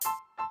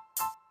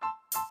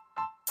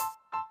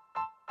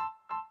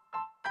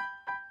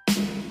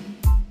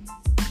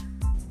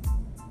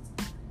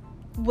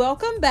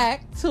Welcome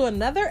back to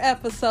another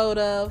episode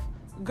of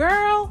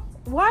Girl,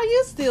 Why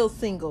You Still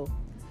Single?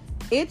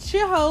 It's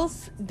your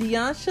host,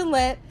 Dion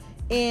Chalette,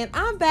 and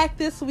I'm back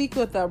this week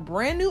with a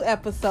brand new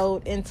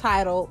episode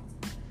entitled,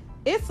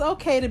 It's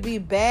Okay to Be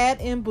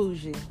Bad and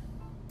Bougie.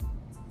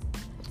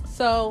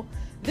 So,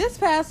 this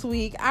past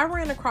week, I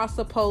ran across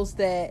a post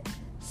that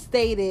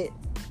stated,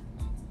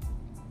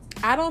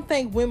 I don't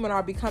think women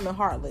are becoming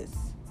heartless.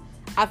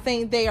 I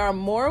think they are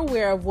more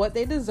aware of what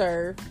they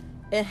deserve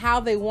and how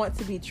they want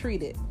to be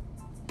treated.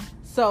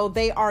 So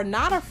they are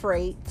not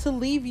afraid to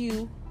leave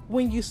you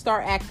when you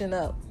start acting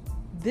up.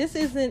 This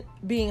isn't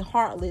being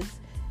heartless.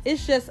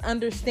 It's just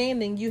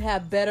understanding you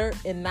have better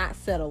and not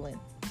settling.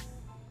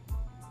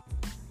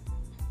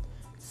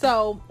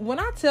 So when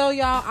I tell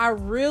y'all, I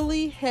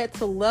really had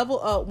to level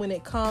up when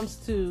it comes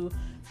to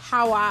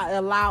how I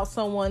allow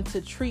someone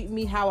to treat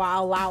me, how I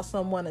allow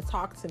someone to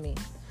talk to me.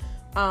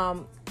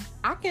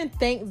 I can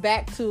think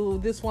back to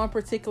this one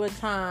particular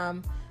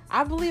time.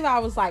 I believe I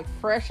was like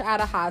fresh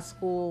out of high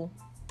school,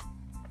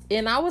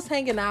 and I was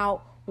hanging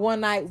out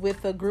one night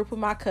with a group of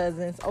my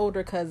cousins,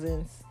 older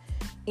cousins,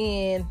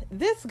 and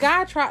this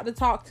guy tried to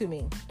talk to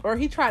me, or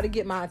he tried to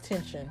get my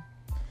attention,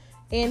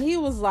 and he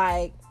was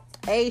like,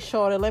 "Hey,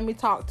 shorty, let me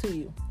talk to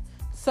you."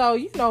 So,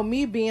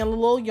 me being a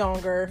little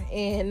younger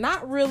and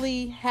not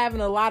really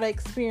having a lot of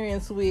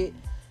experience with,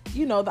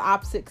 the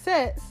opposite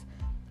sex,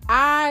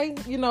 I,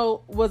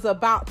 was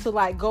about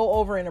to go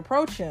over and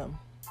approach him.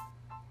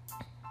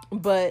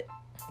 But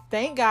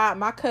thank God,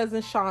 my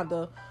cousin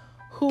Shonda,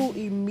 who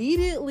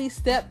immediately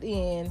stepped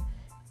in,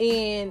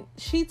 and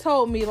she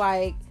told me,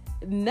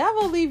 never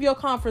leave your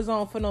comfort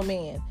zone for no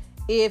man.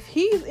 If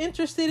he's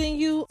interested in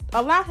you,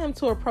 allow him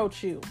to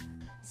approach you.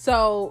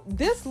 So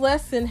this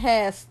lesson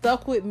has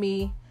stuck with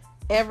me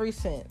ever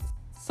since.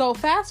 So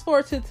fast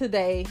forward to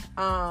today,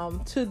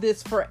 to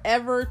this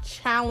forever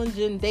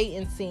challenging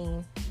dating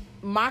scene.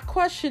 My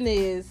question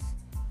is,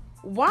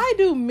 why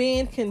do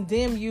men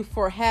condemn you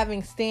for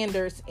having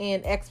standards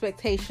and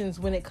expectations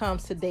when it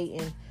comes to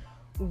dating?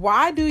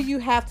 Why do you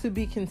have to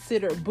be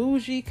considered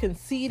bougie,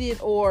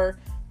 conceited, or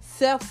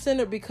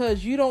self-centered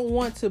because you don't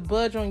want to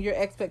budge on your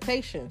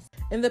expectations?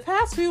 In the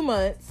past few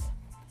months,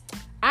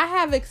 I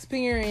have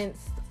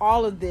experienced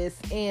all of this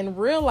and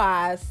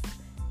realized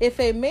if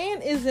a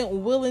man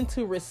isn't willing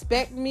to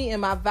respect me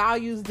and my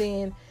values,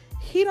 then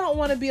he don't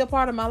want to be a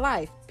part of my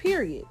life,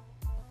 period.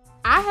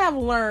 I have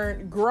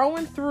learned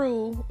growing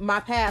through my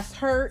past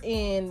hurt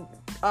and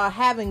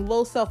having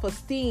low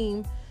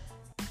self-esteem,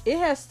 it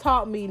has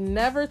taught me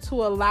never to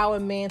allow a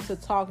man to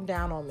talk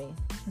down on me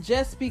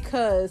just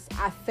because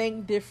I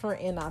think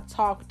different and I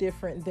talk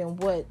different than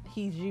what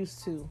he's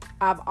used to.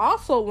 I've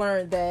also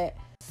learned that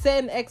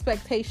setting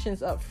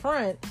expectations up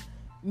front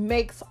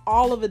makes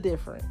all of a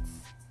difference.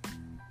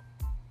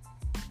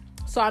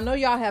 So I know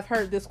y'all have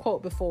heard this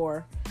quote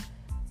before.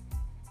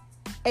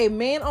 A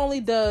man only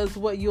does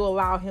what you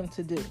allow him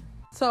to do.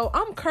 So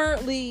I'm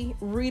currently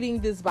reading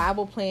this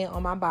Bible plan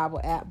on my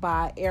Bible app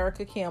by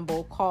Erica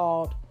Campbell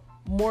called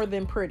More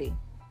Than Pretty.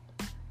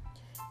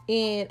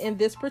 And in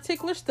this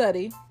particular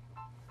study,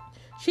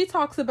 she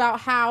talks about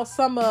how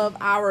some of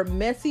our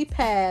messy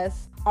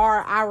past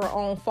are our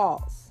own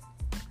faults.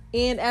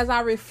 And as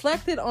I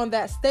reflected on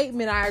that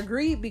statement, I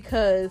agreed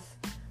because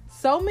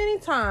so many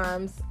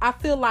times I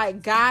feel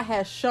like God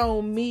has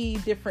shown me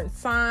different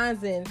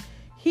signs and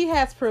He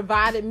has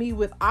provided me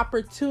with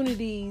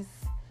opportunities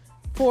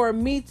for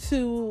me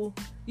to,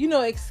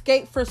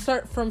 escape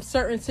from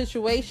certain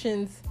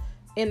situations,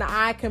 and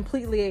I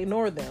completely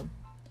ignore them.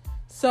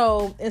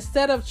 So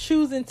instead of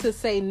choosing to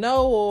say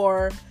no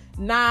or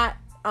not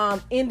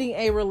ending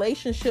a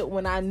relationship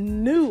when I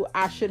knew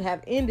I should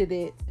have ended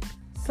it,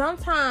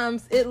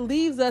 sometimes it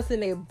leaves us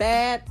in a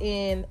bad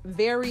and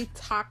very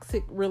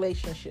toxic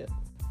relationship.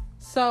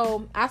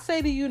 So I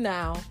say to you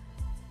now,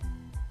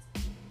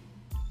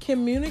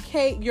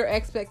 communicate your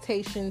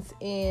expectations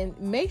and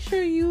make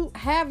sure you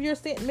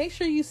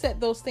set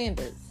those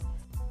standards.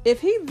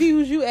 If he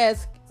views you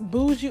as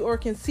bougie or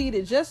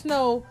conceited, just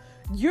know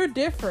you're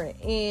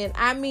different, and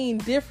I mean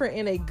different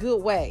in a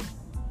good way.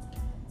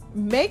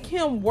 Make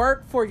him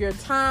work for your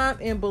time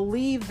and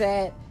believe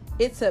that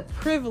it's a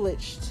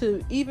privilege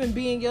to even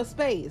be in your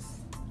space.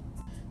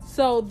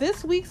 So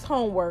this week's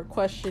homework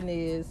question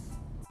is,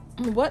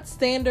 what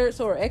standards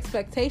or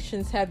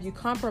expectations have you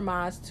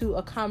compromised to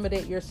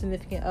accommodate your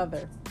significant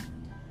other?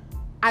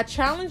 I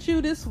challenge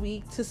you this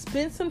week to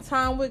spend some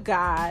time with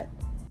God.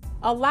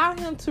 Allow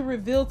Him to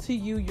reveal to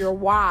you your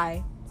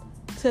why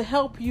to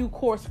help you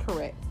course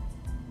correct.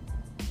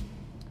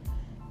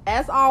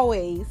 As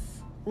always,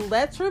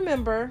 let's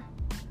remember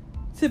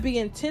to be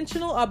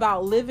intentional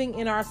about living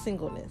in our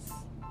singleness.